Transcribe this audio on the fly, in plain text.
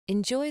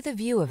Enjoy the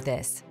view of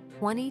this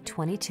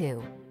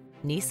 2022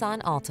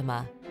 Nissan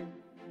Altima.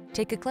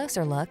 Take a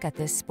closer look at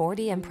this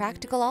sporty and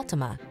practical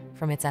Altima.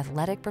 From its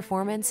athletic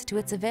performance to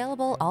its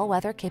available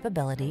all-weather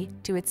capability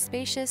to its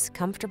spacious,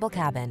 comfortable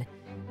cabin,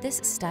 this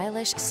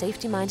stylish,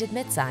 safety-minded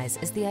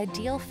midsize is the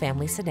ideal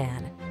family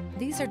sedan.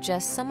 These are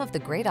just some of the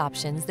great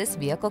options this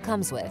vehicle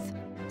comes with: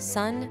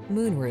 sun,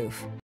 moonroof,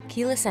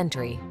 keyless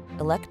entry,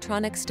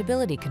 electronic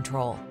stability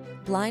control,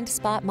 blind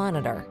spot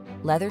monitor,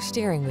 leather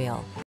steering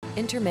wheel,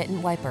 intermittent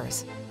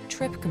wipers,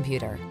 trip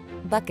computer,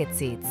 bucket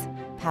seats,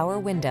 power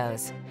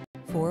windows,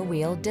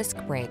 four-wheel disc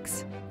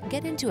brakes.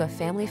 Get into a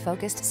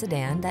family-focused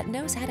sedan that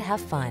knows how to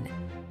have fun.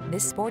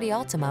 This sporty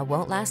Altima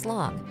won't last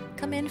long.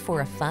 Come in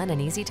for a fun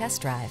and easy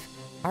test drive.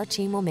 Our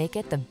team will make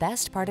it the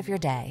best part of your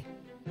day.